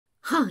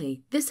Hi,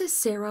 this is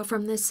Sarah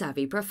from The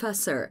Savvy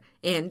Professor,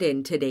 and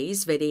in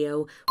today's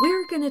video,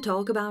 we're going to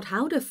talk about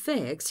how to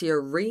fix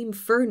your Rheem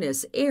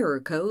Furnace error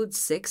code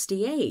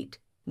 68.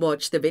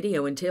 Watch the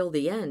video until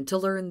the end to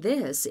learn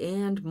this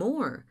and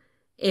more.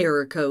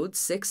 Error code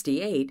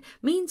 68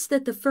 means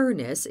that the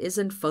furnace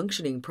isn't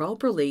functioning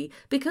properly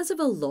because of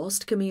a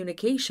lost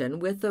communication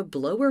with the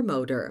blower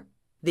motor.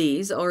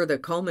 These are the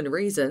common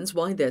reasons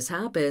why this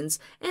happens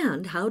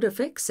and how to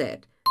fix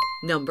it.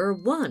 Number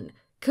 1.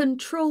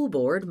 Control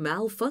board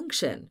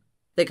malfunction.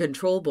 The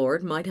control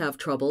board might have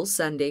trouble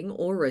sending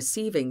or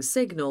receiving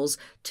signals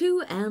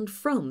to and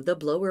from the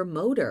blower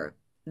motor.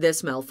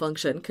 This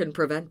malfunction can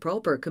prevent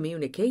proper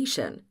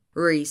communication.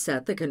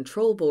 Reset the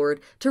control board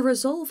to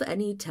resolve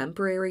any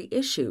temporary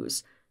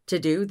issues. To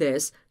do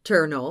this,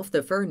 turn off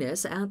the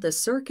furnace at the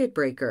circuit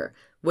breaker,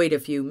 wait a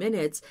few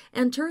minutes,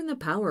 and turn the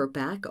power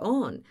back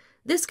on.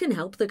 This can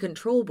help the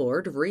control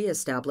board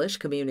re-establish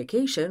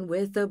communication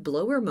with the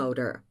blower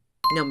motor.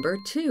 Number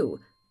 2.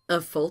 A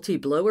faulty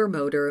blower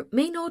motor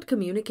may not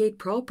communicate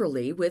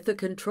properly with the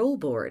control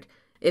board.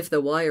 If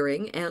the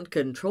wiring and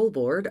control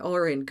board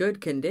are in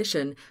good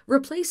condition,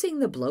 replacing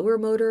the blower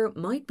motor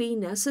might be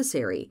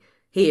necessary.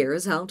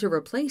 Here's how to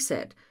replace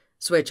it.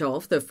 Switch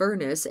off the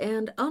furnace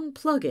and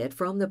unplug it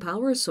from the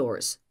power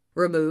source.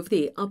 Remove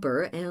the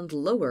upper and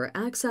lower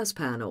access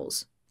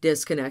panels.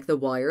 Disconnect the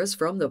wires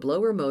from the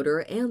blower motor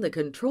and the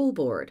control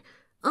board.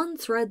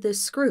 Unthread the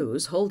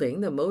screws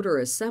holding the motor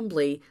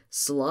assembly,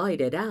 slide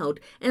it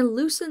out, and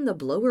loosen the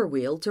blower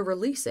wheel to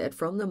release it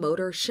from the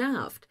motor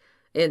shaft.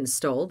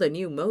 Install the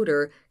new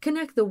motor,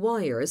 connect the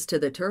wires to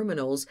the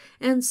terminals,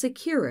 and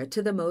secure it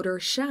to the motor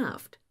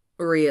shaft.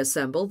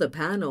 Reassemble the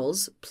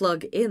panels,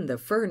 plug in the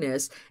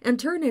furnace, and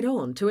turn it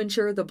on to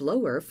ensure the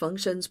blower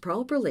functions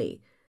properly.